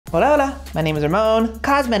Hola, hola. My name is Ramon,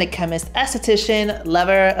 cosmetic chemist, esthetician,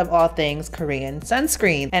 lover of all things Korean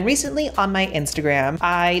sunscreen. And recently on my Instagram,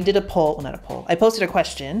 I did a poll, well, not a poll, I posted a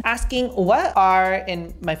question asking what are,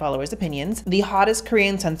 in my followers' opinions, the hottest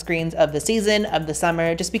Korean sunscreens of the season, of the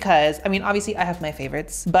summer, just because, I mean, obviously I have my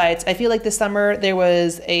favorites, but I feel like this summer there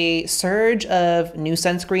was a surge of new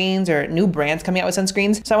sunscreens or new brands coming out with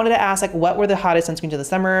sunscreens. So I wanted to ask, like, what were the hottest sunscreens of the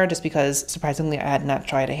summer, just because surprisingly I had not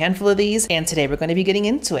tried a handful of these. And today we're going to be getting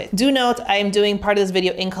into it. Do note, I am doing part of this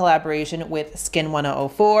video in collaboration with Skin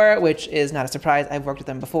 1004, which is not a surprise. I've worked with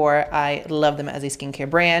them before. I love them as a skincare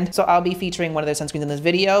brand. So I'll be featuring one of their sunscreens in this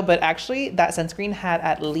video, but actually that sunscreen had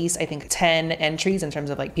at least, I think, 10 entries in terms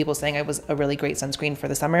of like people saying it was a really great sunscreen for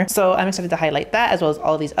the summer. So I'm excited to highlight that as well as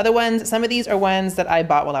all of these other ones. Some of these are ones that I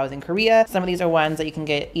bought while I was in Korea. Some of these are ones that you can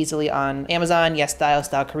get easily on Amazon, Yes Style,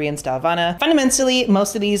 Style Korean, Style Vana. Fundamentally,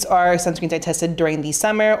 most of these are sunscreens I tested during the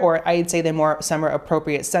summer, or I'd say they're more summer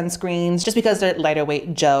appropriate sunscreens just because they're lighter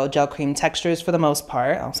weight gel cream textures for the most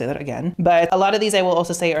part. I'll say that again. But a lot of these I will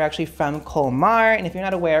also say are actually from Kolmar. And if you're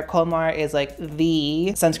not aware, Kolmar is like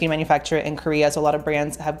the sunscreen manufacturer in Korea. So a lot of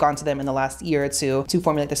brands have gone to them in the last year or two to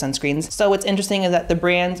formulate their sunscreens. So what's interesting is that the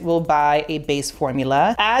brands will buy a base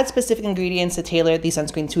formula, add specific ingredients to tailor the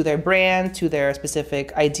sunscreen to their brand, to their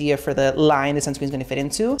specific idea for the line the sunscreen is going to fit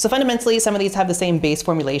into. So fundamentally, some of these have the same base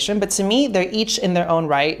formulation, but to me, they're each in their own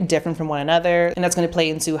right different from one another. And that's going to play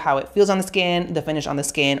into how it feels on the skin, the finish on the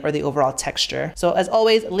skin, or the overall texture. So as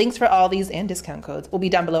always, links for all these and discount codes will be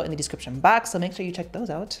down below in the description box. So make sure you check those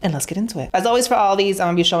out and let's get into it. As always, for all these, I'm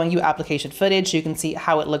going to be showing you application footage so you can see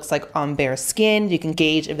how it looks like on bare skin. You can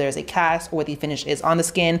gauge if there's a cast or what the finish is on the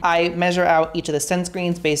skin. I measure out each of the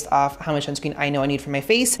sunscreens based off how much sunscreen I know I need for my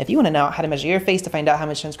face. If you want to know how to measure your face to find out how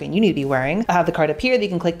much sunscreen you need to be wearing, I have the card up here that you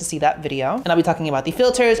can click to see that video. And I'll be talking about the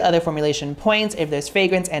filters, other formulation points, if there's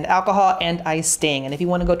fragrance and alcohol, and eye sting. And if you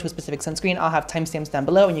want to go to a specific sunscreen, I'll have timestamps down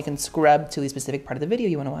below and you can scrub to the specific part of the video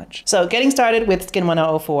you want to watch. So getting started with Skin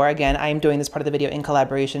 1004, again, I am doing this part of the video in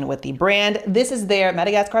collaboration with the brand. This is their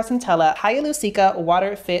Madagascar Centella Hyalu-Cica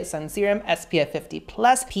Water Fit Sun Serum SPF 50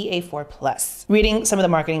 Plus PA4 Plus. Reading some of the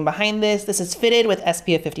marketing behind this, this is fitted with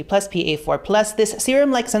SPF 50 Plus PA4 Plus. This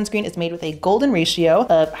serum-like sunscreen is made with a golden ratio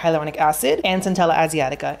of hyaluronic acid and Centella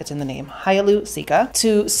asiatica, it's in the name, Hyalu-Cica,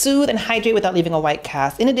 to soothe and hydrate without leaving a white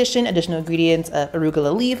cast. In addition, additional ingredients of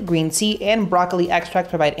arugula leaf, green tea, and broccoli extract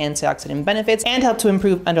provide antioxidant benefits and help to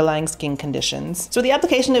improve underlying skin conditions. So the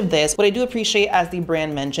application of this, what I do appreciate, as the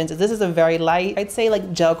brand mentions, is this is a very light, I'd say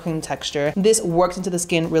like gel cream texture. This works into the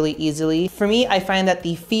skin really easily. For me, I find that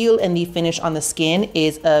the feel and the finish on the skin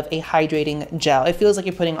is of a hydrating gel. It feels like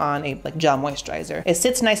you're putting on a like gel moisturizer. It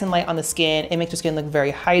sits nice and light on the skin. It makes your skin look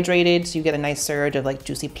very hydrated, so you get a nice surge of like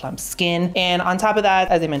juicy plump skin. And on top of that,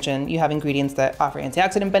 as I mentioned, you have ingredients that offer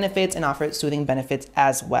antioxidant benefits and offer soothing benefits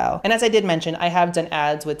as well. And as I did mention, I have done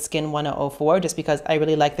ads with Skin 1004 just because I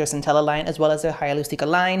really like their Centella line as well as their Hyalu-Cica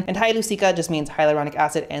line. And Hyalu-Cica just means hyaluronic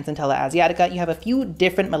acid and Centella asiatica. You have a few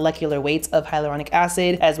different molecular weights of hyaluronic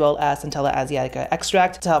acid as well as Centella asiatica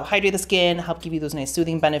extract to help hydrate the skin, help give you those nice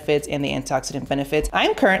soothing benefits and the antioxidant benefits.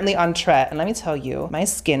 I'm currently on Tret, and let me tell you, my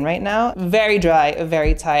skin right now, very dry,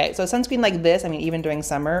 very tight. So sunscreen like this, I mean, even during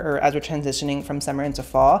summer or as we're transitioning from summer into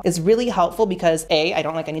fall, is really helpful because A, I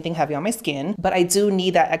don't like anything heavy on my skin, but I do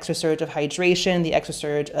need that extra surge of hydration, the extra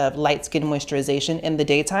surge of light skin moisturization in the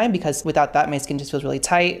daytime, because without that, my skin just feels really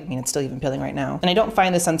tight. I mean, it's still even peeling right now. And I don't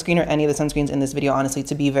find the sunscreen or any of the sunscreens in this video, honestly,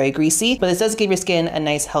 to be very greasy, but this does give your skin a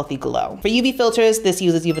nice, healthy glow. For UV filters, this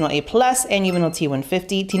uses Uvinol A Plus and Uvinol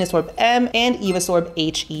T150, Tinosorb M, and Evasorb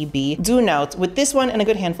HEB. Do note, with this one and a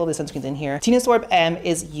good handful of the sunscreens in here, Tinosorb M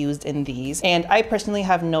is used in these. And I personally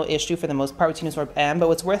have no issue for the most part with Tinosorb M, but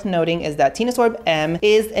what's worth noting is that Tinosorb M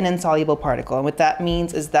is an insoluble particle. And what that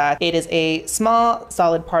means is that it is a small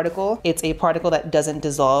solid particle. It's a particle that doesn't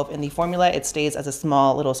dissolve in the formula. It stays as a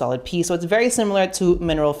small little solid piece. So it's very similar to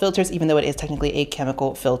mineral filters, even though it is technically a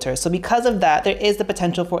chemical filter. So because of that, there is the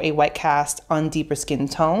potential for a white cast on deeper skin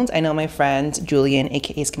tones. I know my friend Julian,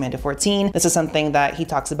 aka Scamander14, this is something that he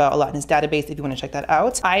talks about a lot in his database if you want to check that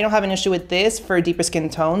out. I don't have an issue with this for deeper skin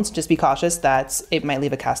tones. Just be cautious that it might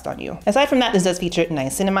leave a cast on you. Aside from that, this does feature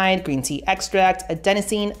niacinamide, green tea extract,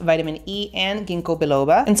 adenosine, vitamin E, and ginkgo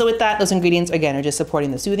biloba. And so with that, those ingredients again are just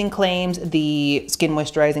supporting the soothing claims, the skin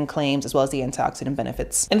moisturizing claims, as well as the antioxidant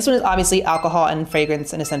benefits. And this one is obviously alcohol and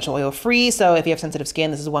fragrance and essential oil free. So if you have sensitive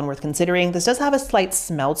skin, this is one worth considering. This does have a slight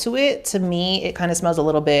smell to it. To me, it kind of smells a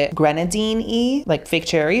little bit grenadine-y, like fake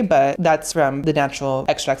cherry, but that's from the natural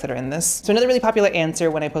extracts that are in this. So another really popular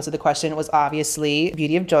answer when I posted the question was obviously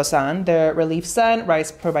Beauty of Joseon, their Relief Sun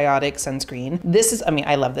Rice Probiotic Sunscreen. This is, I mean,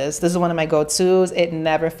 I love this. This is one of my go-tos. It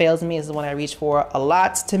never fails me. This is the one I reach for a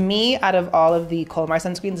lot. To me, out of all of the Colmar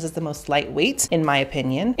sunscreens, this is the most lightweight in my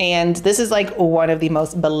opinion. And this is like one of the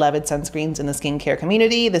most beloved sunscreens in the skincare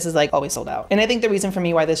community. This is like always sold out. And I think the reason for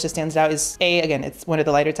me why this just stands out is again, it's one of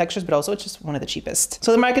the lighter textures, but also it's just one of the cheapest.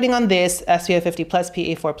 So the marketing on this, SPF 50+,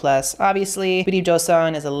 PA4+, obviously. Beauty of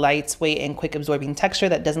Joseon is a lightweight and quick absorbing texture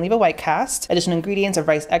that doesn't leave a white cast. Additional ingredients of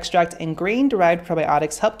rice extract and grain-derived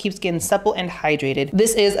probiotics help keep skin supple and hydrated.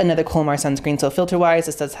 This is another Colmar sunscreen. So filter-wise,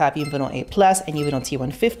 this does have Uvinol A+ and Uvinol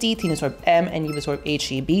T150, Tenosorb M, and Uvisorb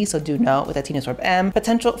HEB. So do note with that Tenosorb M,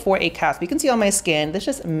 potential for a cast. You can see on my skin, this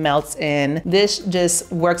just melts in. This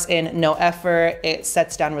just works in no effort. It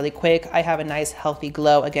sets down really quick. I have a nice healthy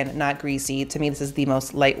glow. Again, not greasy. To me, this is the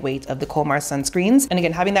most lightweight of the Colmar sunscreens. And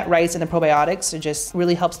again, having that rice and the probiotics, it just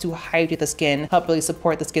really helps to hydrate the skin, help really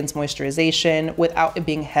support the skin's moisturization without it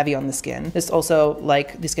being heavy on the skin. This also,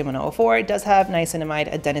 like the Skin 104, it does have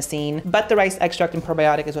niacinamide, adenosine, but the rice extract and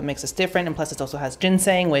probiotic is what makes this different. And plus it also has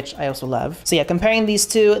ginseng, which I also love. So yeah, comparing these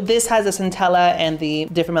two, this has the centella and the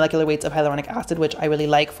different molecular weights of hyaluronic acid, which I really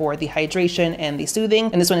like for the hydration and the soothing.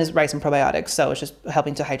 And this one is rice and probiotics. So it's just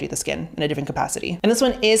helping to hydrate the skin in a different capacity. And this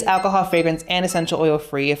one is alcohol, fragrance, and essential oil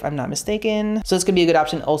free, if I'm not mistaken. So this could be a good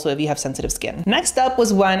option also if you have sensitive skin. Next up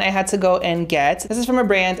was one I had to go and get. This is from a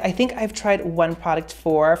brand I think I've tried one product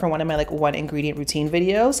for one of my like one ingredient routine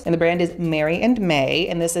videos. And the brand is Mary&may.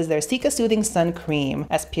 And this is their Cica Soothing Sun Cream,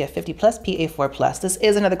 SPF 50+, PA4+. This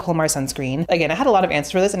is another Colmar sunscreen. Again, I had a lot of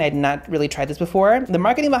answers for this and I had not really tried this before. The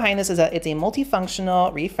marketing behind this is that it's a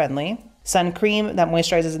multifunctional, reef-friendly sun cream that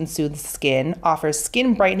moisturizes and soothes skin, offers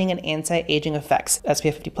skin brightening and anti-aging effects.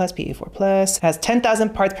 SPF 50+, PA4+, has 10,000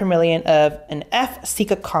 parts per million of an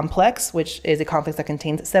F-Cica complex, which is a complex that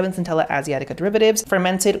contains 7 Centella asiatica derivatives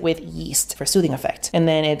fermented with yeast for soothing effect. And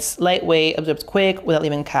then it's lightweight, absorbs quick without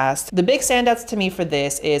leaving cast. The big standouts to me for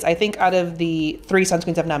this is, I think out of the 3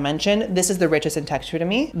 sunscreens I've not mentioned, this is the richest in texture to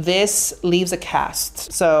me. This leaves a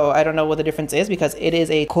cast. So I don't know what the difference is because it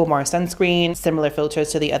is a Colmar sunscreen, similar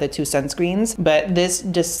filters to the other 2 sunscreens, but this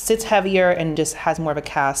just sits heavier and just has more of a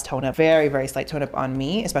cast tone up, very, very slight tone up on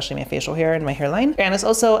me, especially my facial hair and my hairline. And this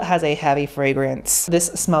also has a heavy fragrance. This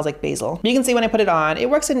smells like basil. You can see when I put it on, it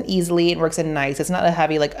works in easily, it works in nice. It's not a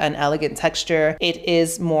heavy, like unelegant texture. It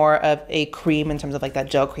is more of a cream in terms of like that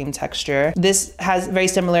gel cream texture. This has very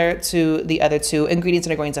similar to the other 2 ingredients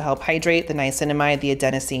that are going to help hydrate, the niacinamide, the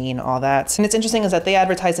adenosine, all that. And it's interesting is that they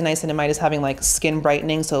advertise the niacinamide as having like skin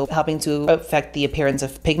brightening, so helping to affect the appearance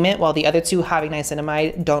of pigment, while the other 2 having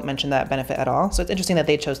niacinamide don't mention that benefit at all. So it's interesting that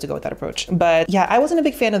they chose to go with that approach. But yeah, I wasn't a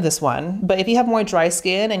big fan of this one. But if you have more dry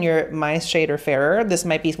skin and you're my shade or fairer, this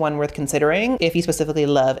might be one worth considering if you specifically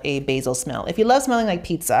love a basil smell. If you love smelling like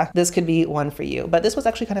pizza, this could be one for you. But this was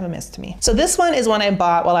actually kind of a miss to me. So this one is one I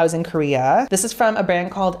bought while I was in Korea. This is from a brand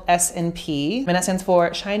called S&P, and that stands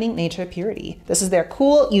for Shining Nature Purity. This is their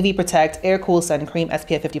Cool UV Protect Air Cool Sun Cream,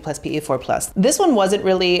 SPF 50+, PA4+. This one wasn't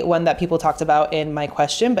really one that people talked about in my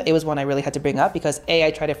question, but it was one I really had to bring up because A,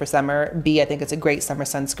 I tried it for summer, B, I think it's a great summer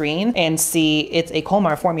sunscreen, and C, it's a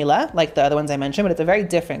Colmar formula like the other ones I mentioned, but it's a very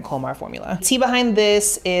different Colmar formula. Tea behind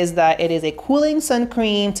this is that it is a cooling sun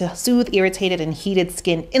cream to soothe irritated and heated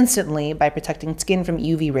skin instantly by protecting skin from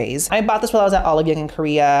UV rays. I bought this while I was at Olive Young in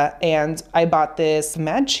Korea, and I bought this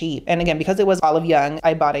mad cheap. And again, because it was Olive Young,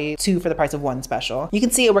 I bought a 2 for the price of 1 special. You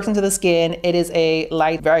can see it works into the skin. It is a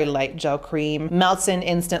light, very light gel cream, melts in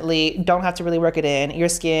instantly, don't have to really work it in. Your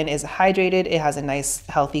skin is hydrated. It has a nice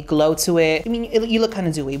healthy glow to it. I mean, you look kind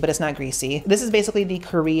of dewy, but it's not greasy. This is basically the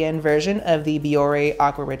Korean version of the Biore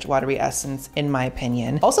Aqua Rich Watery Essence, in my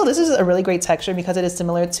opinion. Also, this is a really great texture because it is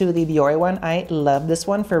similar to the Biore one. I love this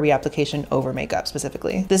one for reapplication over makeup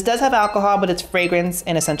specifically. This does have alcohol, but it's fragrance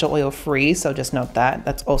and essential oil free, so just note that.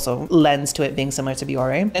 That's also lends to it being similar to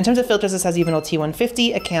Biore. In terms of filters, this has Uvinol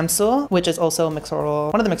T150, a capsule, which is also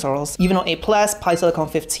Mixoral, one of the Mixorals, Uvinol A+, Polysilicone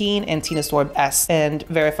 15, and Tenosorb S, and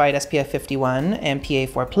verified SPF 51 and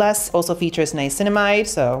PA4+. Also features niacinamide,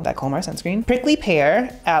 so that Colmar sunscreen, prickly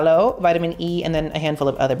pear, aloe, vitamin E, and then a handful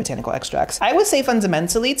of other botanical extracts. I would say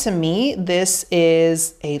fundamentally, to me, this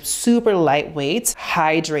is a super lightweight,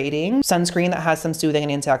 hydrating sunscreen that has some soothing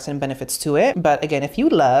and antioxidant benefits to it. But again, if you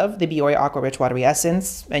love the Biore Aqua Rich Watery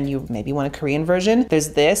Essence and you maybe want a Korean version, there's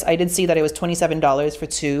this. I did see that it was $27 for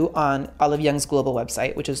 2 on Olive Young's global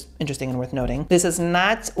website, which is interesting and worth noting. This is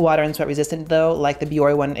not water and sweat resistant though, like the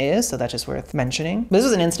Biore one is, so that's just worth mentioning. This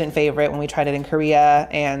was an instant favorite when we tried it in Korea,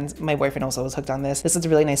 and my boyfriend also was hooked on this. This is a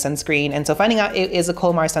really nice sunscreen, and so finding out it is a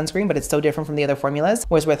Colmar sunscreen, but it's so different from the other formulas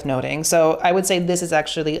was worth noting. So I would say this is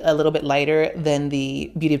actually a little bit lighter than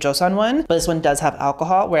the Beauty of Joseon one, but this one does have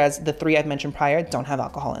alcohol, whereas the three I've mentioned prior don't have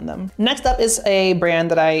alcohol in them. Next up is a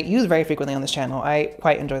brand that I use very frequently on this channel. I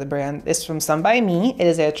quite enjoy the brand. It's from Sun-by-me. It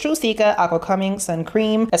is a Truecica Aqua Calming Sun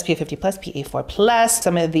Cream, SPF 50+, PA4+.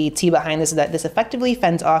 Some of the tea behind this is that this effectively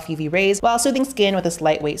fends off UV rays while soothing skin with this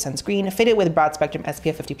lightweight sunscreen, fitted with broad spectrum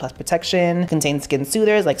SPF 50+ protection. Contains skin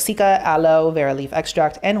soothers like cica, aloe vera leaf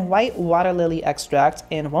extract, and white water lily extract,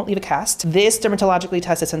 and won't leave a cast. This dermatologically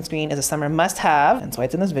tested sunscreen is a summer must-have, and so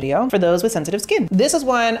it's in this video, for those with sensitive skin. This is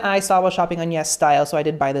one I saw while shopping on Yes Style, so I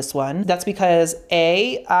did buy this one. That's because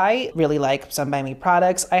A, I really like Sun-by-me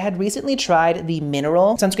products. I had recently tried the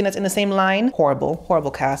mineral sunscreen that's in the same line.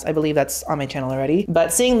 Horrible cast. I believe that's on my channel already.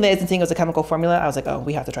 But seeing this and seeing it was a chemical formula, I was like, oh,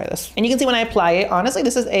 we have to try this. And you can see when I apply it, honestly,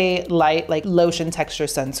 this is a light, like lotion texture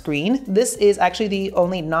sunscreen. This is actually the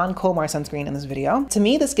only non-Colmar sunscreen in this video. To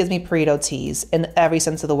me, this gives me burrito teas in every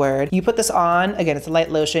sense of the word. You put this on, again, it's a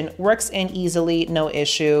light lotion, works in easily, no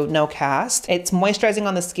issue, no cast. It's moisturizing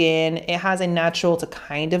on the skin. It has a natural to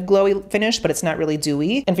kind of glowy finish, but it's not really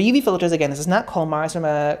dewy. And for UV filters, again, this is not Colmar. It's from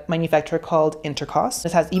a manufacturer called Intercos.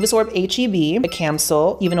 This has Evasorb HEB, a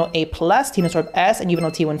Camsol, Evenol A+, Tinosorb S, and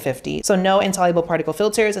Evenol T150. So no insoluble particle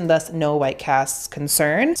filters and thus no white casts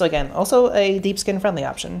concerned. So again, also a deep skin friendly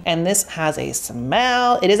option. And this has a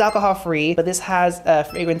smell. It is alcohol free, but this has a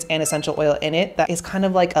fragrance and essential oil in it that is kind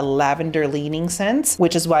of like a lavender leaning scent,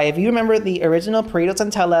 which is why if you remember the original Purito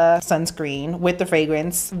Centella sunscreen with the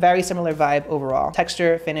fragrance, very similar vibe overall.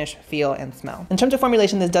 Texture, finish, feel, and smell. In terms of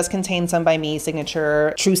formulation, this does contain Sun-by-me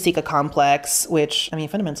signature Truecica complex, which, I mean,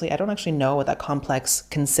 fundamentally, I don't actually know what that complex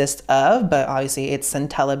consists of, but obviously it's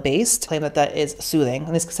Centella based. Claim that that is soothing.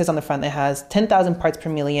 And this says on the front, it has 10,000 parts per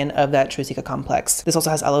million of that Truecica complex. This also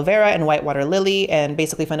has aloe vera and white water lily, and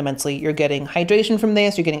basically fundamentally, you're getting hydration from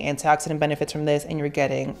this, you're getting antioxidant benefits from this, and you're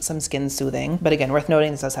getting some skin soothing. But again, worth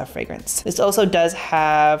noting, this does have fragrance. This also does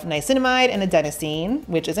have niacinamide and adenosine,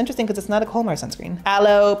 which is interesting because it's not a Colmar sunscreen.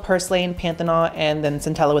 Aloe, purslane, panthenol, and then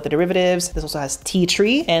Centella with the derivatives. This also has tea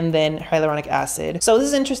tree and then hyaluronic acid. So this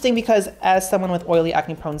is interesting because as someone with oily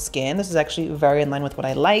acne prone skin, this is actually very in line with what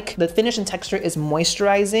I like. The finish and texture is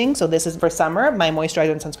moisturizing. So this is for summer, my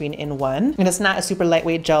moisturizer and sunscreen in one. And it's not a super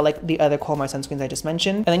lightweight gel like the other Colmar sunscreens I just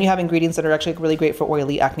mentioned. And then you have ingredients that are actually really great for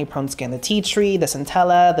oily acne prone skin. The tea tree, the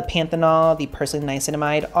Centella, the panthenol, the purslane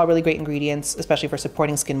niacinamide, all really great ingredients, especially for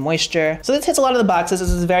supporting skin moisture. So this hits a lot of the boxes. This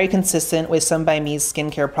is very consistent with Sun-by-me's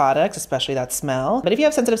skincare products, especially that smell. But if you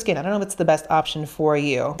have sensitive skin, I don't know if it's the best option for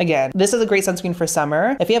you. Again, this is a great sunscreen for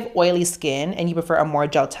summer. If you have oily skin and you prefer a more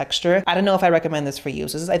gel texture, I don't know if I recommend this for you.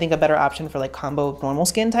 So this is, I think, a better option for like combo normal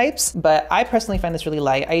skin types. But I personally find this really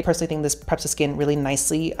light. I personally think this preps the skin really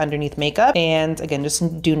nicely underneath makeup. And again,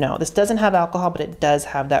 just do know, this doesn't have alcohol, but it does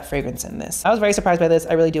have that fragrance in this. I was very surprised by this.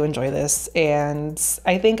 I really do enjoy this. And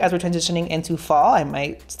I think as we're transitioning into fall, I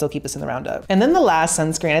might still keep this in the roundup. And then the last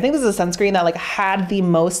sunscreen, I think this is a sunscreen that like had the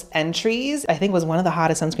most entries. I think was one of the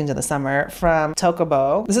hottest sunscreens of the summer from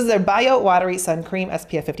Tocobo. This is their Bio Watery Sun Cream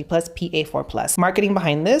SPF 50+, PA4+. Marketing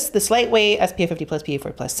behind this lightweight SPF 50+,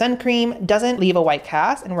 PA4+ sun cream doesn't leave a white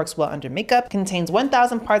cast and works well under makeup. Contains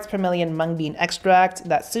 1,000 parts per million mung bean extract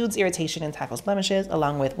that soothes irritation and tackles blemishes,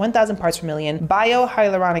 along with 1,000 parts per million bio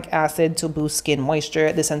hyaluronic acid to boost skin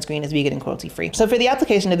moisture. This sunscreen is vegan and cruelty free. So for the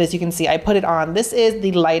application of this, you can see I put it on. This is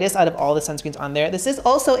the lightest out of all the sunscreens on there. This is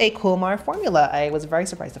also a Colmar formula. I was very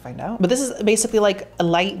surprised to find out. But this is basically like a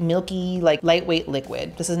light, milky, like lightweight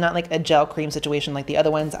liquid. This is not like a gel cream situation like the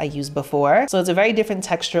other ones I used before. So it's a very different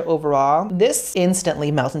texture overall. This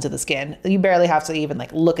instantly melts into the skin. You barely have to even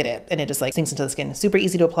like look at it and it just like sinks into the skin. Super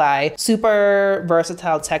easy to apply, super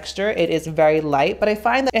versatile texture. It is very light, but I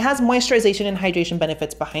find that it has moisturization and hydration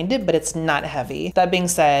benefits behind it, but it's not heavy. That being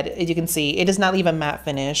said, as you can see, it does not leave a matte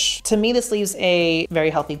finish. To me, this leaves a very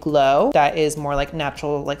healthy glow that is more like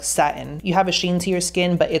natural, like satin. You have a sheen to your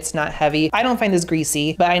skin, but it's not heavy. I don't find this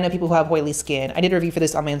greasy, but I know people who have oily skin. I did a review for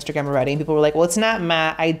this on my Instagram already, and people were like, well, it's not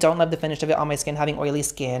matte. I don't love the finish of it on my skin having oily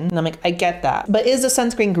skin. And I'm like, I get that. But is the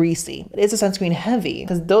sunscreen greasy? Is the sunscreen heavy?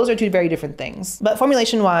 Because those are two very different things. But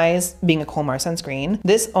formulation wise, being a Colmar sunscreen,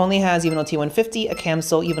 this only has Evenol T150, a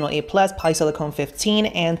Camsol, Evenol A+, polysilicone 15,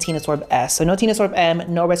 and Tinosorb S. So no Tinosorb M,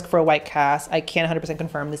 no risk for a white cast. I can 100%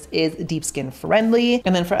 confirm this is deep skin friendly.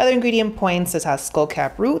 And then for other ingredient points, this has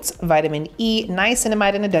skullcap roots, vitamin E,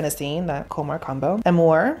 niacinamide and adenosine, that Colmar combo,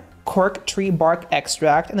 amur, cork tree bark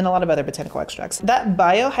extract, and then a lot of other botanical extracts. That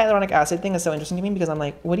biohyaluronic acid thing is so interesting to me because I'm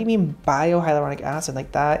like, what do you mean biohyaluronic acid?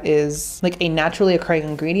 Like that is like a naturally occurring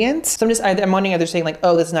ingredient. So I'm wondering if they're saying like,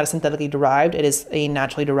 oh, this is not a synthetically derived, it is a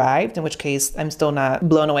naturally derived, in which case I'm still not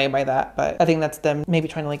blown away by that. But I think that's them maybe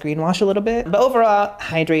trying to like greenwash a little bit. But overall,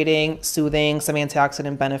 hydrating, soothing, some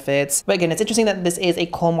antioxidant benefits. But again, it's interesting that this is a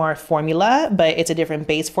Colmar formula, but it's a different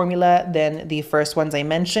base formula than the first ones I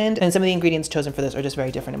mentioned. And some of the ingredients chosen for this are just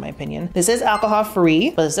very different in my opinion. This is alcohol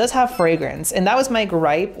free, but this does have fragrance. And that was my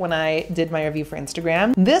gripe when I did my review for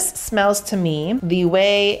Instagram. This smells to me the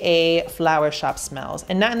way a flower shop smells.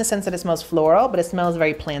 And not in the sense that it smells floral, but it smells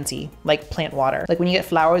very planty, like plant water. Like when you get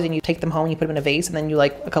flowers and you take them home, you put them in a vase, and then you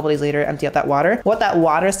like a couple days later empty out that water. What that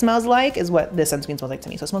water smells like is what this sunscreen smells like to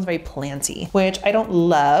me. So it smells very planty, which I don't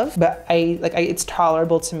love, but it's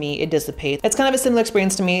tolerable to me. It dissipates. It's kind of a similar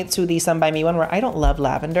experience to me to the Sun By Me one, where I don't love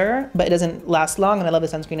lavender, but it doesn't last long, and I love the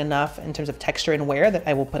sunscreen enough in terms of texture and wear that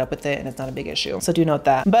I will put up with it, and it's not a big issue. So do note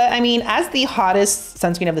that. But I mean, as the hottest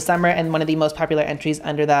sunscreen of the summer and one of the most popular entries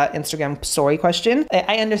under that Instagram story question,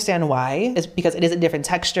 I understand why. It's because it is a different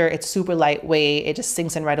texture. It's super lightweight. It just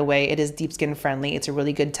sinks in right away. It is deep skin friendly. It's a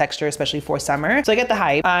really good texture, especially for summer. So I get the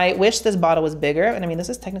hype. I wish this bottle was bigger. And I mean, this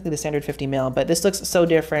is technically the standard 50 ml, but this looks so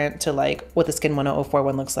different to like what the Skin 1004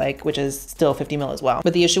 one looks like, which is still 50 ml as well.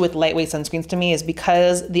 But the issue with lightweight sunscreens to me is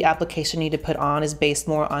because the application you need to put on is based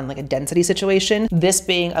more on like a density situation. This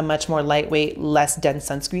being a much more lightweight, less dense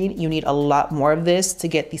sunscreen, you need a lot more of this to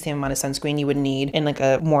get the same amount of sunscreen you would need in like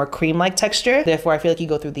a more cream-like texture. Therefore, I feel like you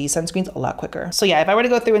go through these sunscreens a lot quicker. So yeah, if I were to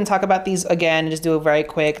go through and talk about these again, just do a very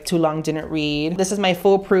quick, too long didn't read. This is my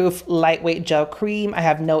foolproof lightweight gel cream. I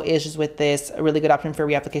have no issues with this. A really good option for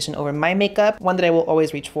reapplication over my makeup. One that I will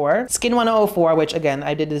always reach for. Skin 1004, which again,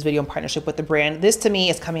 I did this video in partnership with the brand. This to me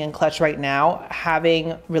is coming in clutch right now,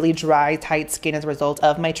 having really dry, tight skin as a result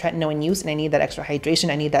of my tretinoin use, and I need that extra hydration.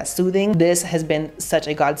 I need that soothing. This has been such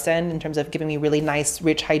a godsend in terms of giving me really nice,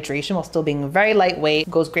 rich hydration while still being very lightweight.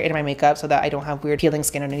 Goes great into my makeup so that I don't have weird peeling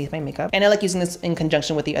skin underneath my makeup. And I like using this in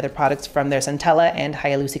conjunction with the other products from their Centella and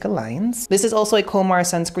Hyalu-Cica lines. This is also a Colmar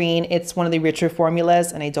sunscreen. It's one of the richer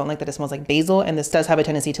formulas, and I don't like that it smells like basil, and this does have a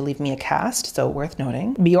tendency to leave me a cast, so worth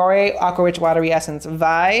noting. Biore Aqua Rich Watery Essence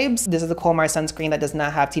Vibes. This is a Colmar sunscreen that does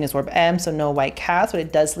not have Tinosorb M, so no white cast, but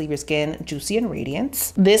it does leave your skin juicy and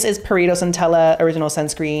radiant. This is Pareto Centella Original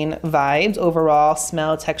Sunscreen Vibes. Overall,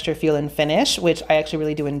 smell, texture, feel, and finish, which I actually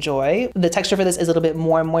really do enjoy. The texture for this is a little bit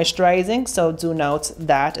more moisturizing, so do note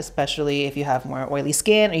that, especially if you have more oily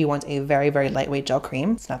skin or you want a very, very lightweight gel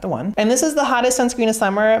cream. It's not the one. And this is the hottest sunscreen of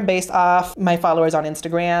summer based off my followers on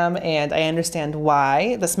Instagram, and I understand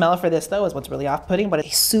why. The smell for this though is what's really off-putting, but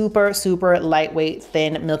it's super, super lightweight,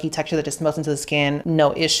 thin, milky texture that just melts into the skin,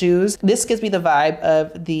 no issues. This gives me the vibe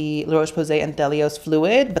of the La Roche-Posay and Thelios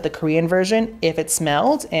Fluid, but the Korean version, if it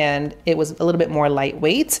smelled and it was a little bit more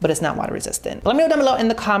lightweight, but it's not water resistant. But let me know down below in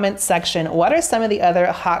the comments section, what are some of the other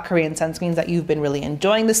hot Korean sunscreens that you've been really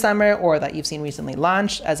enjoying this summer or that you've seen recently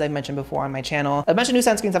launched? As I mentioned before on my channel, a bunch of new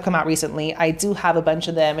sunscreens have come out recently. I do have a bunch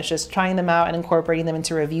of them. It's just trying them out and incorporating them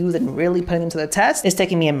into reviews and really putting them to the test. It's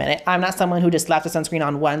taking me a minute. I'm not someone who just slaps a sunscreen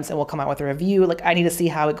on once and will come out with a review. Like I need to see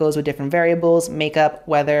how it goes with different variables, makeup,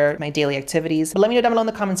 weather, my daily activities. But let me know down below in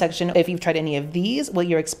the comment section if you've tried any of these, what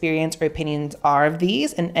your experience or opinions are of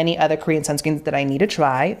these, and any other Korean sunscreens that I need to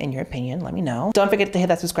try, in your opinion, let me know. Don't forget to hit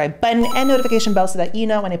that subscribe button and notification bell so that you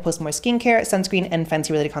know when I post more skincare, sunscreen, and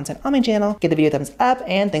fancy related content on my channel. Give the video a thumbs up,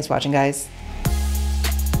 and thanks for watching, guys.